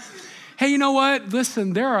comments and all. Hey, you know what?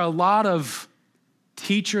 Listen, there are a lot of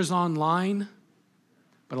teachers online,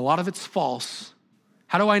 but a lot of it's false.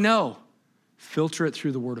 How do I know? Filter it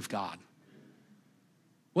through the Word of God.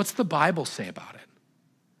 What's the Bible say about it?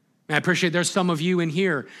 And I appreciate there's some of you in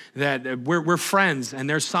here that we're friends, and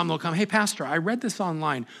there's some that'll come, hey, Pastor, I read this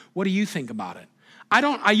online. What do you think about it?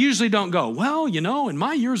 I usually don't go, well, you know, in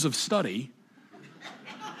my years of study,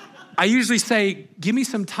 I usually say, give me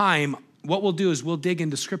some time. What we'll do is we'll dig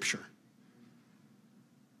into Scripture.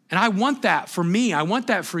 And I want that for me. I want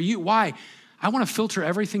that for you. Why? I want to filter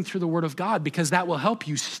everything through the Word of God because that will help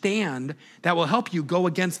you stand. That will help you go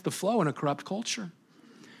against the flow in a corrupt culture.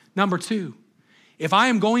 Number two, if I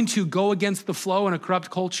am going to go against the flow in a corrupt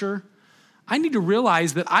culture, I need to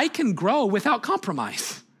realize that I can grow without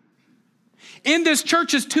compromise. In this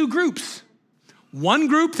church is two groups. One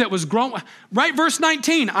group that was growing, right? Verse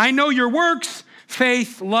 19, I know your works,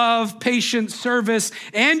 faith, love, patience, service,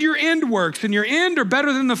 and your end works. And your end are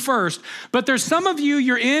better than the first. But there's some of you,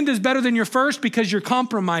 your end is better than your first because you're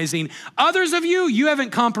compromising. Others of you, you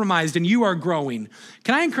haven't compromised and you are growing.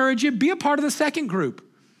 Can I encourage you? Be a part of the second group.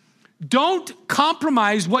 Don't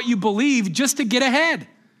compromise what you believe just to get ahead.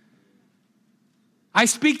 I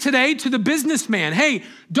speak today to the businessman. Hey,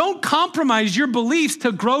 don't compromise your beliefs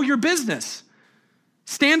to grow your business.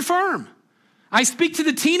 Stand firm. I speak to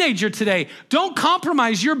the teenager today. Don't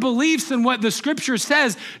compromise your beliefs in what the Scripture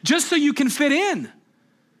says just so you can fit in.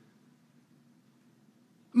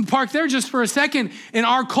 Park there just for a second. In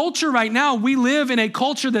our culture right now, we live in a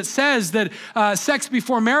culture that says that sex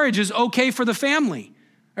before marriage is okay for the family.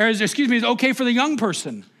 Is okay for the young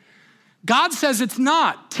person. God says it's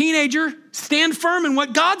not. Teenager, stand firm in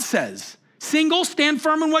what God says. Single, stand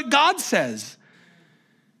firm in what God says.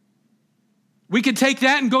 We could take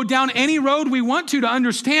that and go down any road we want to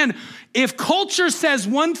understand if culture says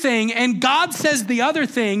one thing and God says the other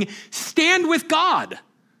thing, stand with God.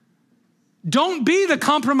 Don't be the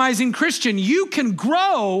compromising Christian. You can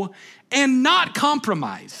grow and not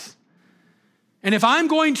compromise. And if I'm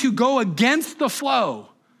going to go against the flow,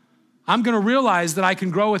 I'm going to realize that I can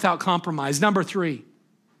grow without compromise. Number three,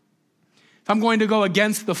 if I'm going to go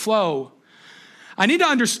against the flow, I need to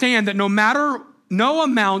understand that no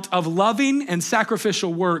amount of loving and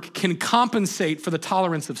sacrificial work can compensate for the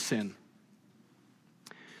tolerance of sin.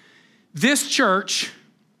 This church,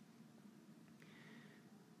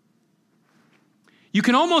 you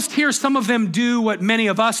can almost hear some of them do what many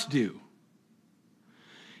of us do.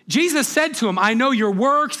 Jesus said to him, I know your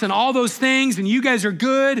works and all those things, and you guys are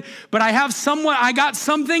good, but I got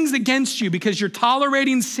some things against you because you're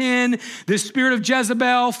tolerating sin, this spirit of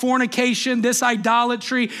Jezebel, fornication, this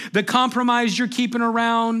idolatry, the compromise you're keeping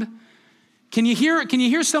around. Can you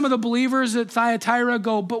hear some of the believers at Thyatira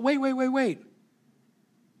go, but wait.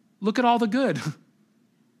 Look at all the good.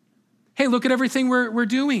 Hey, look at everything we're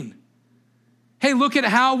doing. Hey, look at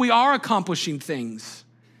how we are accomplishing things.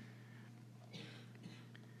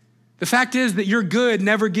 The fact is that your good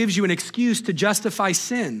never gives you an excuse to justify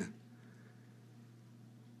sin.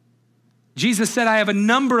 Jesus said, I have a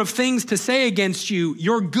number of things to say against you.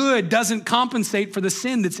 Your good doesn't compensate for the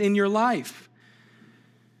sin that's in your life.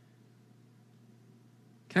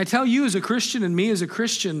 Can I tell you as a Christian and me as a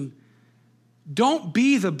Christian, don't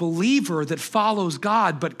be the believer that follows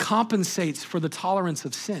God but compensates for the tolerance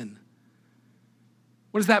of sin.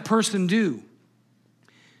 What does that person do?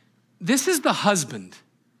 This is the husband.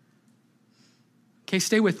 Okay,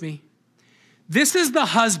 stay with me. This is the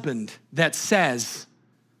husband that says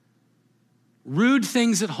rude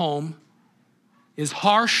things at home, is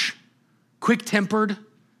harsh, quick-tempered,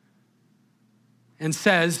 and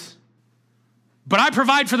says, But I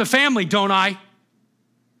provide for the family, don't I?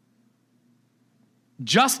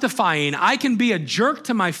 Justifying, I can be a jerk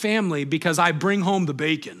to my family because I bring home the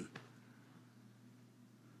bacon.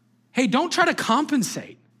 Hey, don't try to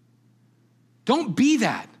compensate. Don't be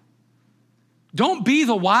that. Don't be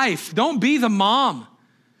the wife. Don't be the mom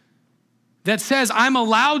that says, I'm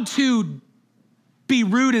allowed to be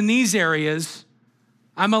rude in these areas.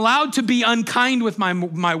 I'm allowed to be unkind with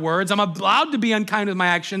my words. I'm allowed to be unkind with my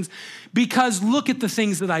actions because look at the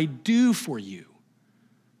things that I do for you.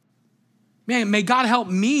 Man, may God help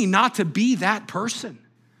me not to be that person,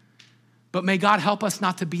 but may God help us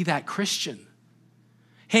not to be that Christian.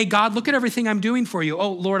 Hey, God, look at everything I'm doing for you.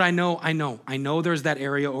 Oh, Lord, I know there's that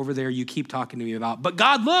area over there you keep talking to me about. But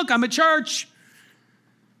God, look, I'm at church.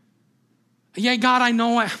 Yeah, God, I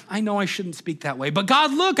know I shouldn't speak that way. But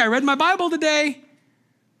God, look, I read my Bible today.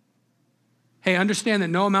 Hey, understand that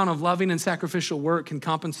no amount of loving and sacrificial work can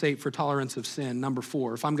compensate for tolerance of sin. Number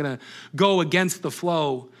 4, if I'm going to go against the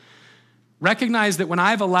flow, recognize that when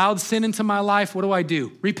I've allowed sin into my life, what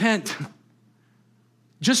do? Repent.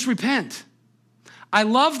 Just repent. I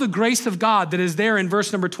love the grace of God that is there in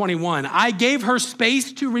verse number 21. I gave her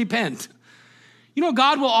space to repent. You know what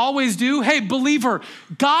God will always do? Hey, believer,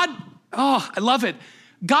 God, oh, I love it.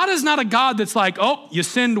 God is not a God that's like, oh, you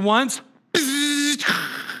sinned once,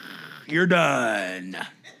 you're done.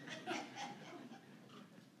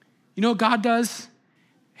 You know what God does?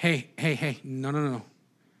 Hey, no.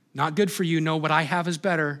 Not good for you. No, what I have is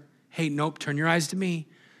better. Hey, nope, turn your eyes to me.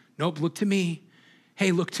 Nope, look to me.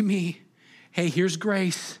 Hey, look to me. Hey, here's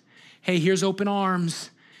grace. Hey, here's open arms.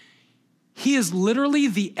 He is literally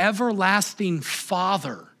the everlasting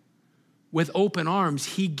Father with open arms.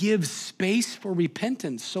 He gives space for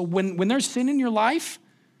repentance. So when there's sin in your life,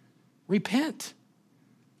 repent.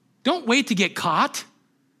 Don't wait to get caught.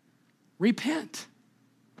 Repent.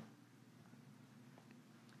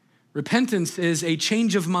 Repentance is a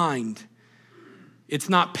change of mind. It's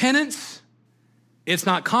not penance. It's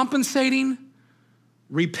not compensating.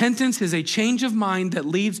 Repentance is a change of mind that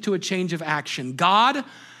leads to a change of action. God,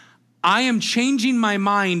 I am changing my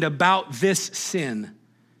mind about this sin.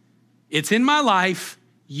 It's in my life.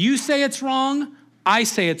 You say it's wrong. I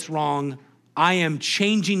say it's wrong. I am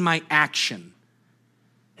changing my action.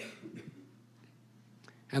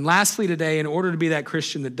 And lastly today, in order to be that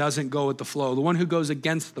Christian that doesn't go with the flow, the one who goes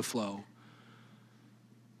against the flow,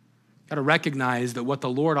 got to recognize that what the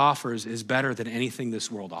Lord offers is better than anything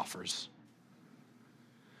this world offers.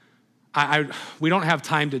 We don't have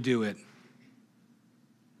time to do it.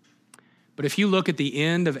 But if you look at the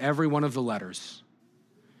end of every one of the letters,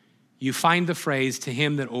 you find the phrase, to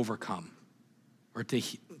him that overcome, or to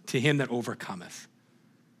him that overcometh.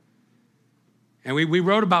 And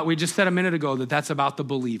we just said a minute ago that that's about the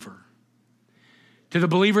believer. To the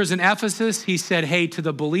believers in Ephesus, he said, hey, to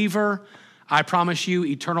the believer, I promise you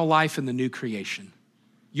eternal life in the new creation.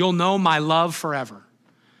 You'll know my love forever.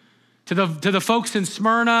 To the folks in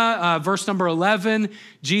Smyrna, verse number 11,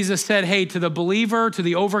 Jesus said, hey, to the believer, to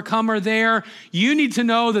the overcomer there, you need to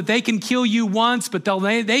know that they can kill you once, but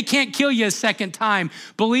they can't kill you a second time.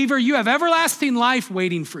 Believer, you have everlasting life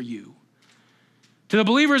waiting for you. To the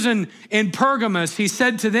believers in Pergamos, he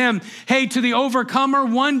said to them, hey, to the overcomer,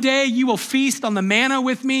 one day you will feast on the manna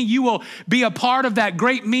with me. You will be a part of that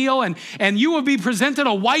great meal, and you will be presented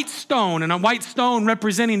a white stone, and a white stone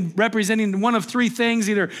representing one of 3 things,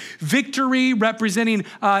 either victory, representing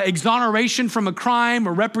exoneration from a crime,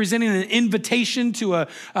 or representing an invitation to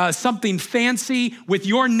something fancy with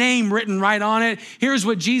your name written right on it. Here's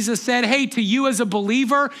what Jesus said, hey, to you as a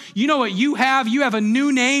believer, you know what you have? You have a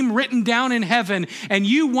new name written down in heaven. And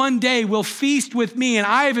you one day will feast with me, and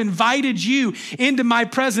I have invited you into my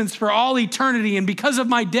presence for all eternity. And because of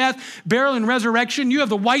my death, burial, and resurrection, you have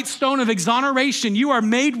the white stone of exoneration. You are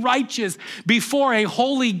made righteous before a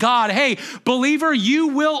holy God. Hey, believer, you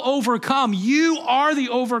will overcome. You are the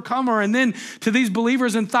overcomer. And then to these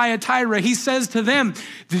believers in Thyatira, he says to them,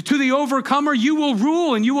 to the overcomer, you will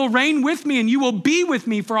rule and you will reign with me and you will be with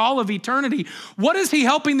me for all of eternity. What is he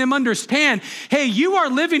helping them understand? Hey, you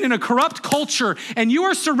are living in a corrupt culture, and you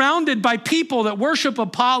are surrounded by people that worship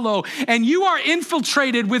Apollo, and you are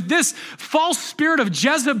infiltrated with this false spirit of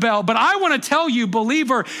Jezebel. But I want to tell you,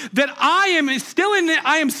 believer, that I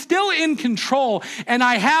am still in control, and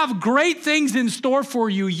I have great things in store for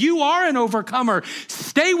you. You are an overcomer.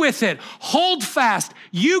 Stay with it. Hold fast.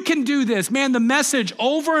 You can do this. Man, the message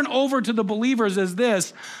over and over to the believers is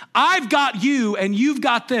this: I've got you and you've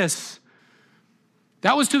got this.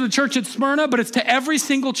 That was to the church at Smyrna, but it's to every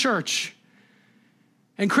single church.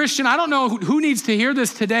 And Christian, I don't know who needs to hear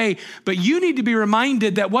this today, but you need to be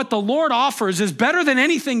reminded that what the Lord offers is better than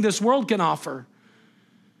anything this world can offer.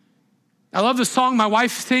 I love the song my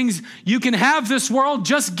wife sings, "You can have this world,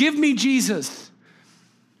 just give me Jesus."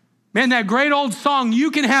 Man, that great old song,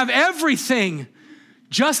 "You can have everything,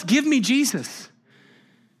 just give me Jesus."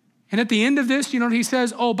 And at the end of this, you know what he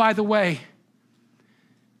says? "Oh, by the way,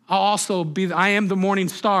 I am the morning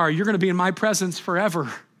star. You're going to be in my presence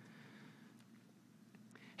forever."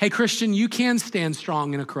 Hey, Christian, you can stand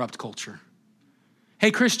strong in a corrupt culture. Hey,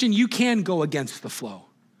 Christian, you can go against the flow.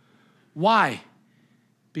 Why?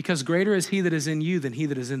 Because greater is he that is in you than he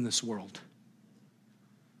that is in this world.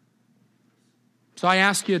 So I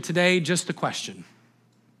ask you today just a question.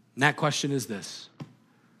 And that question is this: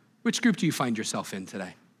 which group do you find yourself in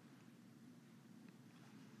today?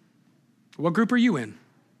 What group are you in?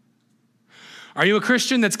 Are you a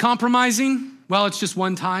Christian that's compromising? Well, it's just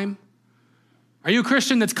one time. Are you a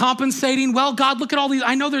Christian that's compensating? Well, God, look at all these.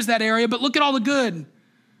 I know there's that area, but look at all the good.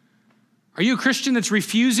 Are you a Christian that's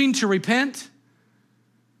refusing to repent?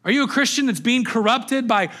 Are you a Christian that's being corrupted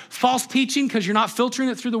by false teaching because you're not filtering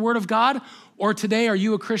it through the Word of God? Or today, are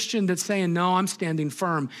you a Christian that's saying, "No, I'm standing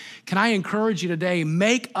firm"? Can I encourage you today,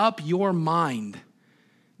 make up your mind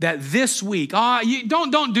that this week, you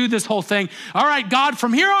don't do this whole thing. "All right, God,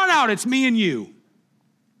 from here on out, it's me and you."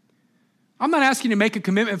 I'm not asking you to make a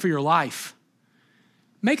commitment for your life.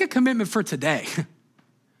 Make a commitment for today.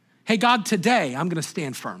 Hey, God, today I'm going to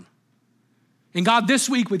stand firm. And God, this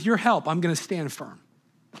week with your help, I'm going to stand firm.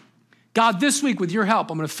 God, this week with your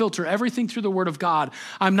help, I'm going to filter everything through the Word of God.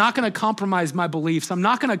 I'm not going to compromise my beliefs. I'm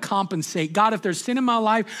not going to compensate. God, if there's sin in my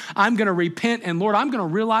life, I'm going to repent. And Lord, I'm going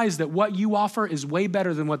to realize that what you offer is way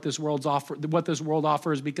better than what this world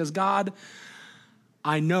offers, because God,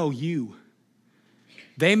 I know you.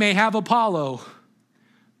 They may have Apollo,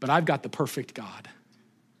 but I've got the perfect God.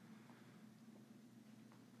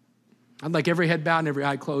 I'd like every head bowed and every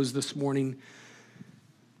eye closed this morning.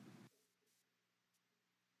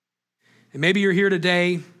 And maybe you're here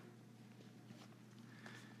today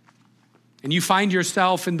and you find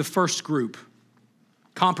yourself in the first group,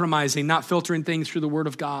 compromising, not filtering things through the Word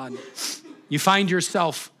of God. You find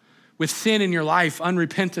yourself with sin in your life,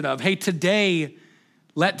 unrepented of. Hey,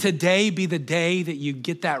 let today be the day that you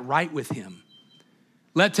get that right with him.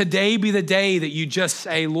 Let today be the day that you just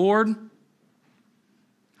say, "Lord,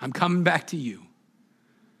 I'm coming back to you."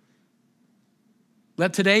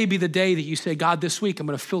 Let today be the day that you say, "God, this week I'm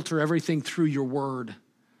going to filter everything through your Word."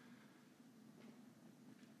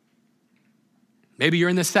 Maybe you're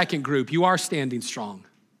in the second group. You are standing strong.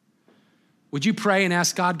 Would you pray and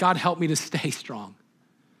ask God, "God, help me to stay strong.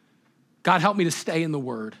 God, help me to stay in the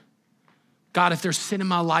Word. God, if there's sin in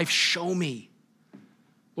my life, show me.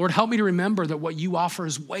 Lord, help me to remember that what you offer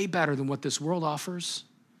is way better than what this world offers."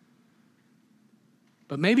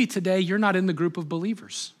 But maybe today you're not in the group of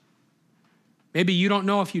believers. Maybe you don't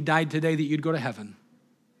know if you died today that you'd go to heaven.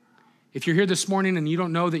 If you're here this morning and you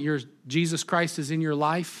don't know that Jesus Christ is in your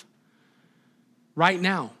life, right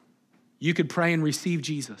now, you could pray and receive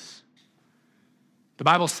Jesus. The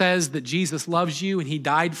Bible says that Jesus loves you and he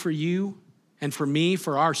died for you and for me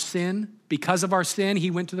for our sin. Because of our sin, he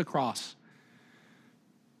went to the cross.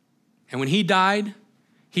 And when he died,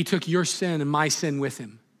 he took your sin and my sin with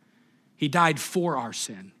him. He died for our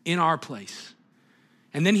sin, in our place.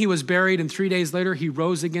 And then he was buried, and 3 days later, he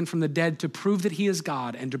rose again from the dead to prove that he is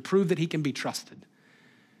God and to prove that he can be trusted,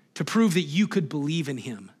 to prove that you could believe in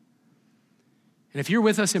him. And if you're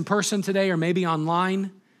with us in person today or maybe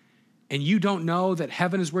online, and you don't know that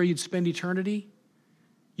heaven is where you'd spend eternity,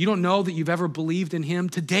 you don't know that you've ever believed in him,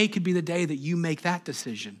 today could be the day that you make that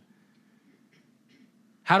decision.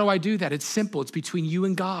 How do I do that? It's simple. It's between you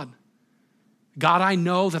and God. God, I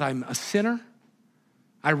know that I'm a sinner.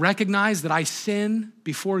 I recognize that I sin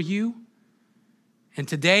before you. And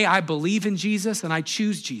today I believe in Jesus and I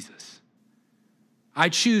choose Jesus. I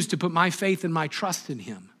choose to put my faith and my trust in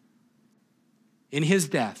him, in his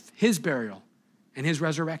death, his burial, and his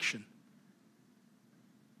resurrection.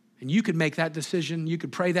 And you could make that decision. You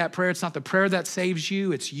could pray that prayer. It's not the prayer that saves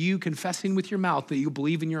you. It's you confessing with your mouth that you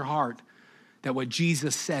believe in your heart that what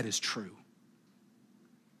Jesus said is true.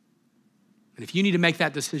 And if you need to make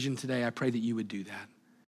that decision today, I pray that you would do that.